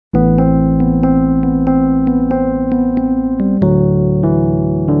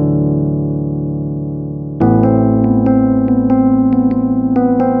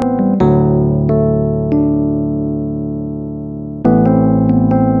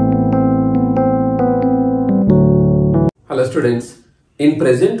Hello students, in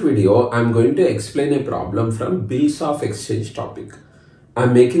present video I am going to explain a problem from bills of exchange topic. I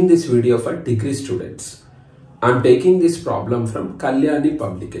am making this video for degree students. I am taking this problem from Kalyani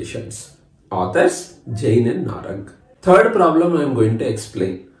Publications. Authors Jain and Narang. Third problem I am going to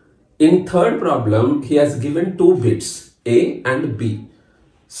explain. In third problem he has given two bits A and B.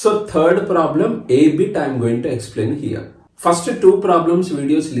 So third problem A bit I am going to explain here. First two problems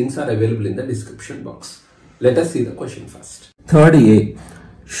videos links are available in the description box. Let us see the question first. Third A.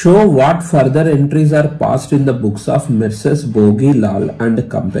 Show what further entries are passed in the books of Messrs. Bhogi Lal and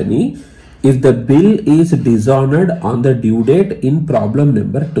Company if the bill is dishonored on the due date in problem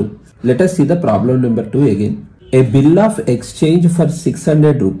number 2. Let us see the problem number 2 again. A bill of exchange for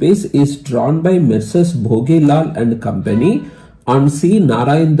 600 rupees is drawn by Messrs. Bhogi Lal and Company on C.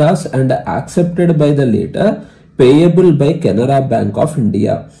 Narayan Das and accepted by the latter, payable by Canara Bank of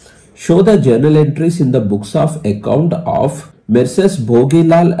India. Show the journal entries in the books of account of Messrs. Bhogi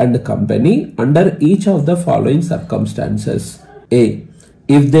Lal and Company under each of the following circumstances. A.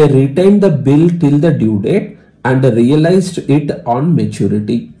 If they retained the bill till the due date and realized it on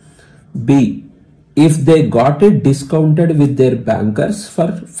maturity. B. If they got it discounted with their bankers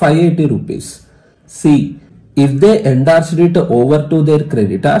for 580 rupees. C. If they endorsed it over to their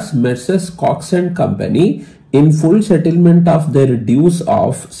creditors, Messrs. Cox and Company, in full settlement of their dues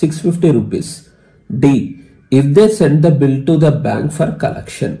of 650 rupees. D. If they send the bill to the bank for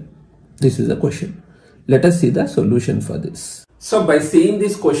collection. This is the question. Let us see the solution for this. So by seeing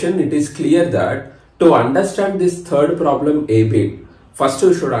this question, it is clear that to understand this third problem A bit, first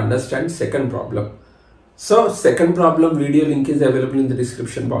you should understand second problem. So second problem video link is available in the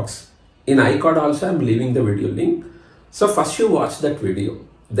description box. In iCard also I am leaving the video link. So first you watch that video.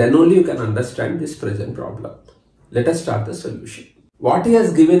 Then only you can understand this present problem. Let us start the solution. What he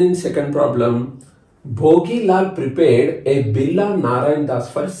has given in second problem, Bhogi Lal prepared a bill on Narayan Das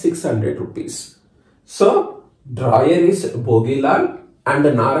for 600 rupees. So drawer is Bhogi Lal and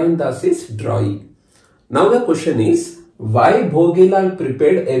Narayan Das is drawee. Now the question is, why Bhogi Lal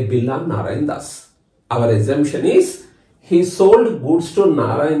prepared a bill on Narayan Das? Our assumption is he sold goods to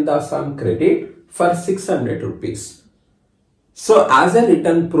Narayan Das on credit for 600 rupees. So as a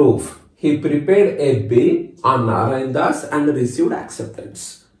written proof, he prepared a bill on Narayan Das and received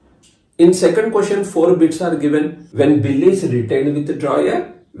acceptance. In second question, 4 bits are given. When bill is retained with the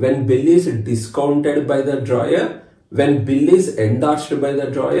drawer, when bill is discounted by the drawer, when bill is endorsed by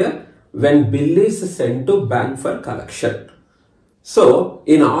the drawer, when bill is sent to bank for collection. So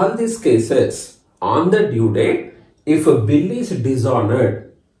in all these cases, on the due date, if a bill is dishonored,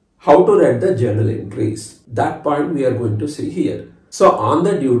 how to write the journal entries? That point we are going to see here. So on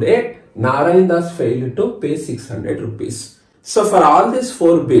the due date, Narayan Das failed to pay 600 rupees. So for all these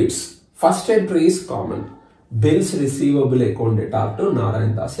 4 bits, first entry is common. Bills receivable account data to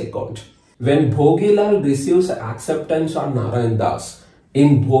Narayan Das account. When Bhogi Lal receives acceptance on Narayan Das,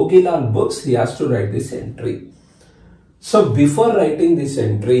 in Bhogi Lal books he has to write this entry. So before writing this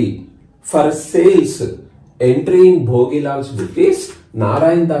entry, for sales, entry in Bhogi Lal's book is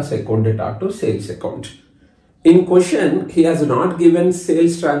Narayan Das account data to sales account. In question, he has not given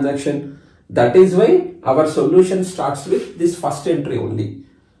sales transaction. That is why our solution starts with this first entry only.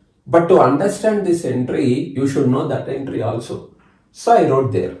 But to understand this entry, you should know that entry also. So I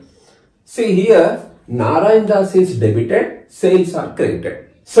wrote there. See here, Narayan Das is debited, sales are credited.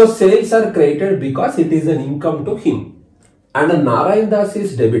 So sales are credited because it is an income to him. And Narayan Das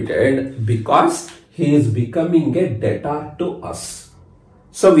is debited because he is becoming a debtor to us.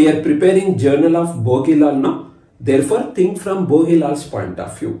 So we are preparing journal of Bhogi Lal now. Therefore, think from Bhogi Lal's point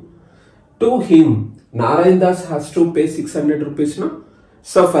of view. To him, Narayan Das has to pay 600 rupees now.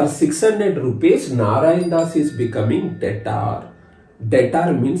 So for 600 rupees, Narayan Das is becoming debtor.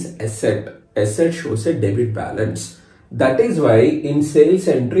 Debtor means asset. Asset shows a debit balance. That is why in sales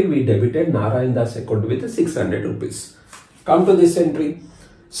entry, we debited Narayan Das account with 600 rupees. Come to this entry.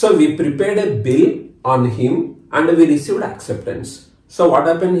 So we prepared a bill on him and we received acceptance. So what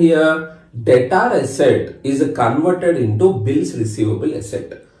happened here? Debtor asset is converted into bills receivable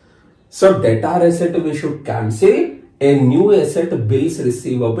asset. So debtor asset we should cancel, a new asset bills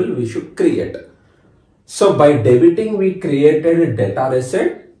receivable we should create. So by debiting we created a debtor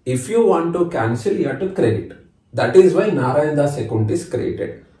asset. If you want to cancel, you have to credit. That is why Narayan Das account is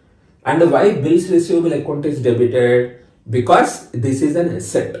created. And why bills receivable account is debited? Because this is an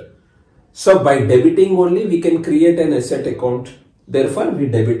asset. So by debiting only we can create an asset account. Therefore, we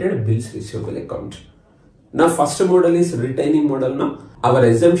debited bills receivable account. Now, first model is retaining model. Now, our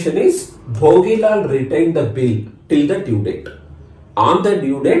assumption is Bhogi Lal retained the bill till the due date. On the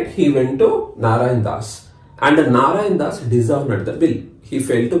due date, he went to Narayan Das and Narayan Das dishonored the bill. He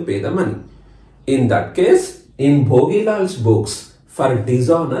failed to pay the money. In that case, in Bhogilal's books, for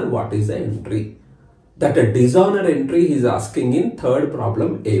dishonor, what is the entry? That a dishonor entry he is asking in third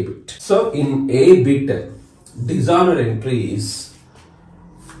problem A bit. So in A bit, dishonor entry is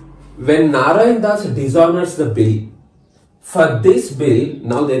when Narayan Das dishonors the bill. For this bill,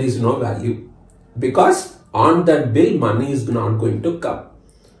 now there is no value because on that bill money is not going to come.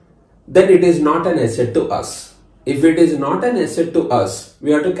 Then it is not an asset to us. If it is not an asset to us,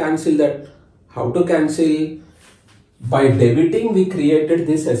 we have to cancel that. How to cancel? By debiting, we created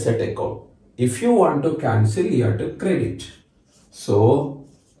this asset account. If you want to cancel, you have to credit. So,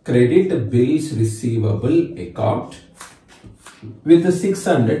 credit bills receivable account with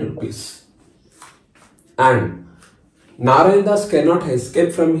 600 rupees. And Narayan Das cannot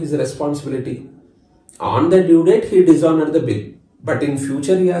escape from his responsibility. On the due date, he dishonored the bill. But in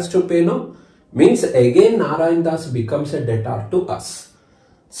future, he has to pay no. Means again Narayan Das becomes a debtor to us.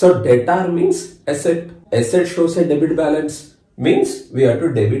 So debtor means asset. Asset shows a debit balance. Means we have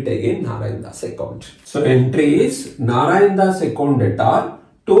to debit again Narayan Das account. So entry is Narayan Das account debtor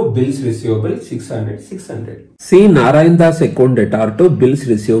to bills receivable 600. See Narayan Das account debtor to bills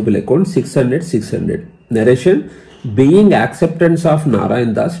receivable account 600. Narration: being acceptance of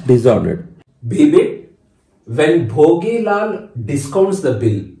Narayan Das dishonored. B bit: when Bhogilal discounts the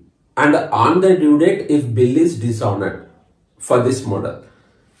bill and on the due date if bill is dishonored for this model.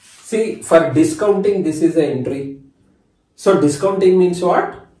 See, for discounting this is the entry. So discounting means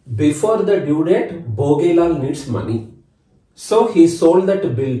what? Before the due date Bhogilal needs money. So he sold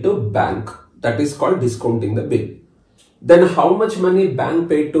that bill to bank. That is called discounting the bill. Then how much money bank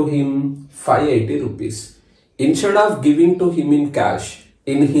paid to him? 580 rupees. Instead of giving to him in cash,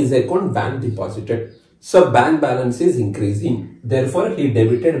 in his account bank deposited. So bank balance is increasing. Therefore, he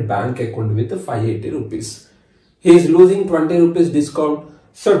debited bank account with 580 rupees. He is losing 20 rupees discount.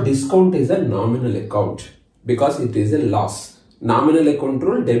 So discount is a nominal account because it is a loss. Nominal account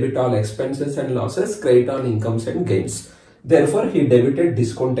rule: debit all expenses and losses, credit all incomes and gains. Therefore, he debited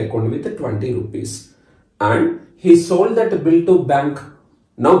discount account with 20 rupees. And he sold that bill to bank.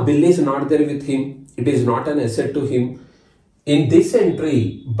 Now bill is not there with him. It is not an asset to him. In this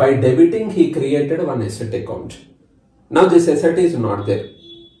entry, by debiting, he created one asset account. Now this asset is not there.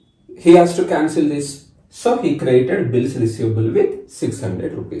 He has to cancel this. So he created bills receivable with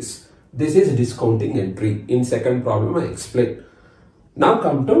 600 rupees. This is discounting entry. In second problem, I explained. Now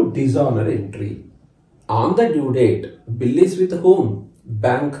come to dishonor entry. On the due date, bill is with whom?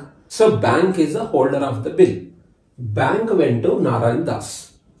 Bank. So bank is the holder of the bill. Bank went to Narayan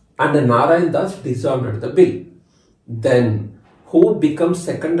Das and Narayan Das dishonored the bill. Then who becomes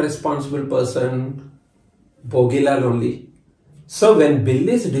second responsible person? Bhogilal only. So when bill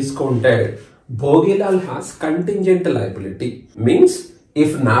is discounted, Bhogilal has contingent liability. Means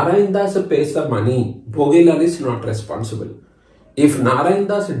if Narayan Das pays the money, Bhogilal is not responsible. If Narayan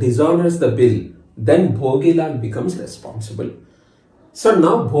Das dishonors the bill, then Bhogilal becomes responsible. So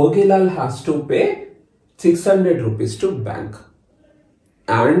now Bhogilal has to pay 600 rupees to bank.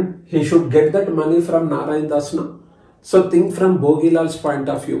 And he should get that money from Narayan Das now. So think from Bhogilal's point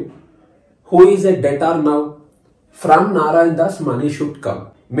of view. Who is a debtor now? From Narayan Das money should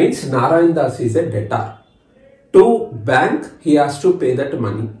come. Means Narayan Das is a debtor. To bank he has to pay that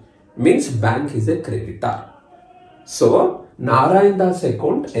money. Means bank is a creditor. So Narayan Das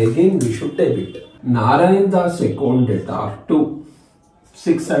account again we should debit. Narayan Das account debtor to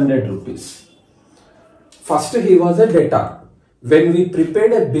 600 rupees. First he was a debtor. When we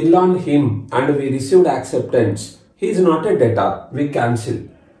prepared a bill on him and we received acceptance, he is not a debtor. We cancel.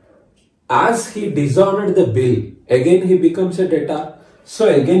 As he dishonored the bill, again he becomes a debtor. So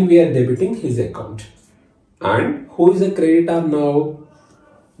again we are debiting his account. And who is a creditor now?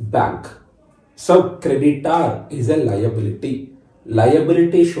 Bank. So creditor is a liability.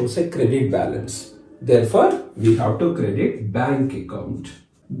 Liability shows a credit balance. Therefore, we have to credit bank account.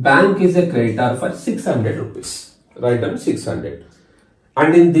 Bank is a creditor for 600 rupees. Write down 600.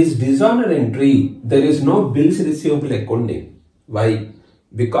 And in this dishonor entry, there is no bills receivable account name. Why?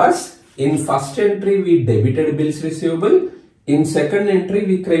 Because in first entry we debited bills receivable. In second entry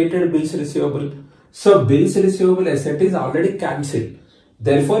we created bills receivable. So bills receivable asset is already cancelled.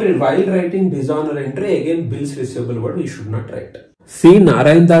 Therefore, while writing dishonor entry, again bills receivable word we should not write. See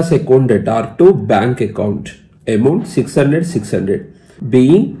Narayan Das account debtor to bank account. Amount 600.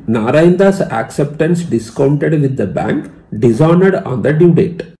 Being Narayan Das acceptance discounted with the bank, dishonored on the due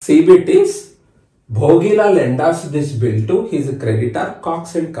date. CBT is Bhogilal endorsed this bill to his creditor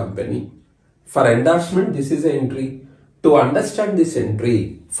Cox and Company. For endorsement, this is the entry. To understand this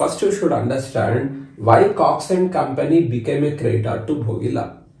entry, first you should understand why Cox and Company became a creditor to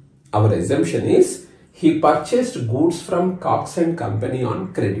Bhogilal. Our assumption is he purchased goods from Cox and Company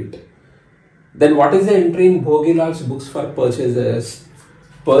on credit. Then what is the entry in Bhogilal's books for purchases?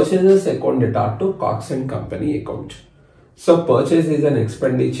 Purchases account debtor to Cox and Company account. So purchase is an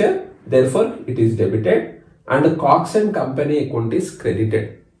expenditure, therefore it is debited, and Cox and Company account is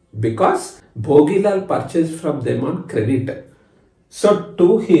credited because Bhogilal purchased from them on credit. So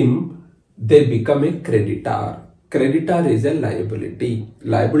to him they become a creditor. Creditor is a liability.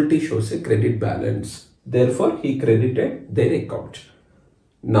 Liability shows a credit balance. Therefore he credited their account.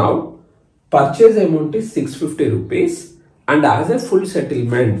 Now purchase amount is 650 rupees and as a full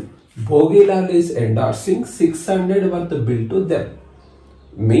settlement, Bhogilal is endorsing 600 worth bill to them.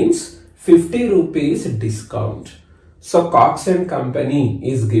 Means 50 rupees discount. So Cox and Company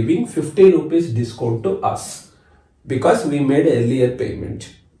is giving 50 rupees discount to us because we made earlier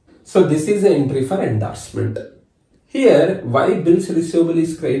payment. So this is the entry for endorsement. Here why bills receivable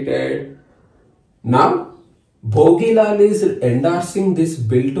is created? Now Bhogilal is endorsing this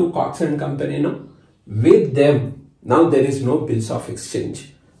bill to Cox and Company now. With them, now there is no bills of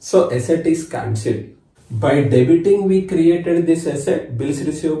exchange. So asset is cancelled. By debiting we created this asset, bills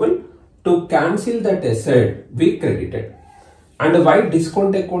receivable. To cancel that asset, we credited. And why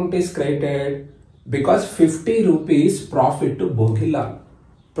discount account is created? Because 50 rupees profit to Bhogilal.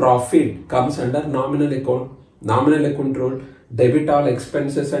 Profit comes under nominal account. Nominal account rule, debit all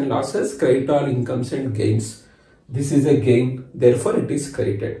expenses and losses, credit all incomes and gains. This is a gain, therefore it is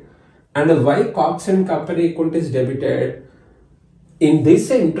credited. And why Cox and Company account is debited? In this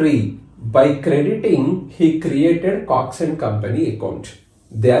entry, by crediting, he created Cox and Company account.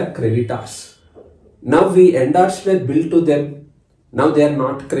 They are creditors. Now we endorsed a bill to them. Now they are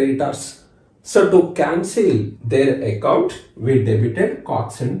not creditors. So to cancel their account, we debited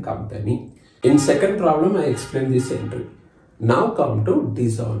Cox and Company. In second problem, I explained this entry. Now come to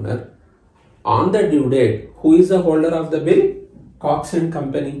dishonor. On the due date, who is the holder of the bill? Cox and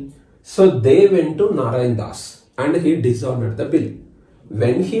Company. So they went to Narayan Das and he dishonored the bill.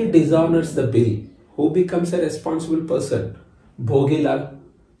 When he dishonors the bill, who becomes a responsible person? Bhogilal.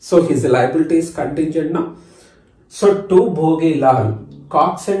 So his liability is contingent now. So to Bhogilal,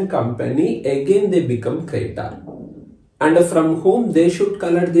 Cox and Company, again they become creditor. And from whom they should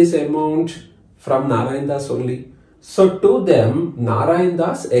collect this amount? From Narayan Das only. So to them, Narayan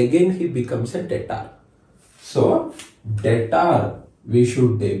Das, again he becomes a debtor. So debtor we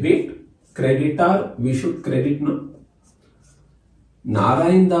should debit, creditor we should credit now.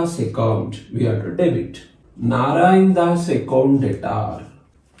 Narayan Das account we have to debit. Narayan Das account debtor.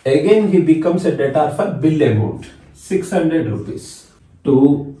 Again he becomes a debtor for bill amount 600 rupees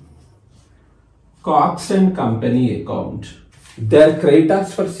to Cox and Company account. They are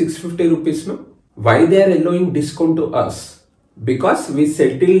creditors for 650 rupees now. Why they are allowing discount to us? Because we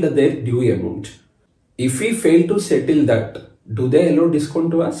settled their due amount. If we fail to settle that, do they allow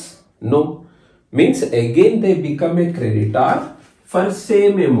discount to us? No. Means again they become a creditor for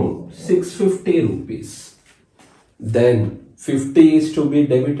same amount 650 rupees. Then 50 is to be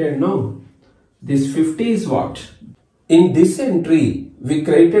debited now. This 50 is what? In this entry we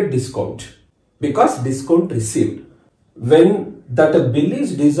created discount because discount received. When that bill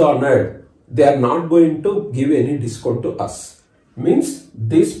is dishonored, they are not going to give any discount to us. Means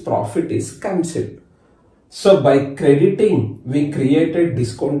this profit is cancelled. So by crediting, we created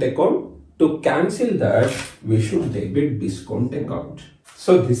discount account. To cancel that, we should debit discount account.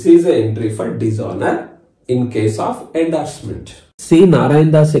 So this is the entry for dishonor in case of endorsement. See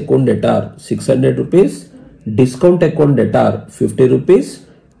Narayan Das account debtor 600 rupees, discount account debtor 50 rupees,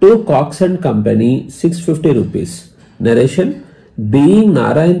 to Cox and Company 650 rupees. Narration: being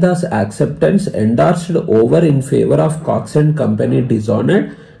Narayan Das acceptance endorsed over in favor of Cox and Company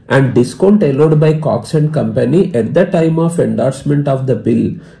dishonored and discount allowed by Cox and Company at the time of endorsement of the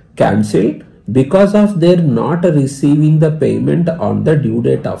bill cancelled because of their not receiving the payment on the due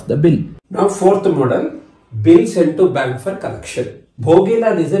date of the bill. Now fourth model, bill sent to bank for collection.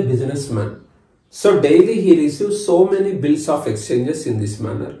 Bhogilal is a businessman. So daily he receives so many bills of exchanges in this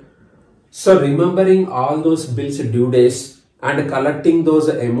manner. So remembering all those bills due dates and collecting those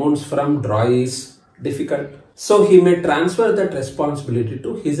amounts from draw is difficult. So he may transfer that responsibility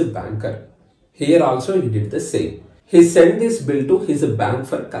to his banker. Here also he did the same. He sent this bill to his bank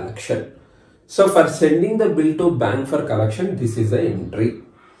for collection. So for sending the bill to bank for collection, this is the entry.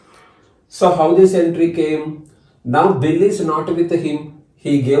 So how this entry came? Now bill is not with him.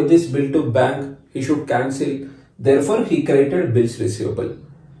 He gave this bill to bank. He should cancel. Therefore he created bills receivable.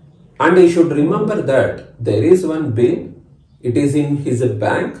 And he should remember that there is one bill it is in his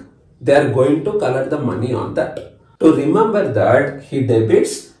bank, they are going to collect the money on that. To remember that, he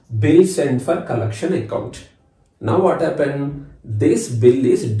debits bill sent for collection account. Now what happened? This bill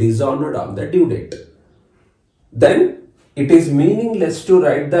is dishonored on the due date. Then it is meaningless to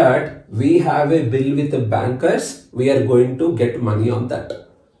write that we have a bill with the bankers, we are going to get money on that.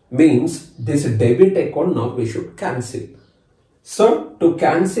 Means this debit account now we should cancel. So to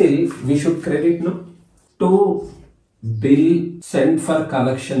cancel, we should credit now to bill sent for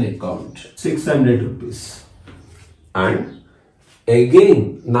collection account 600 rupees. And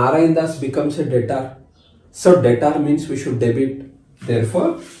again Narayan Das becomes a debtor. So debtor means we should debit.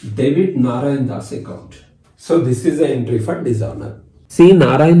 Therefore debit Narayan Das account. So this is the entry for dishonor. See,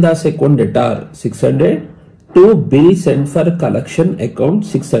 Narayan Das account debtor 600 to bill sent for collection account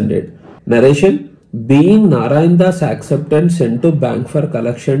 600. Narration: being Narayan Das acceptance sent to bank for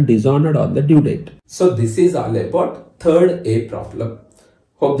collection dishonored on the due date. So this is all about third A problem.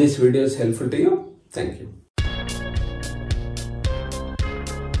 Hope this video is helpful to you. Thank you.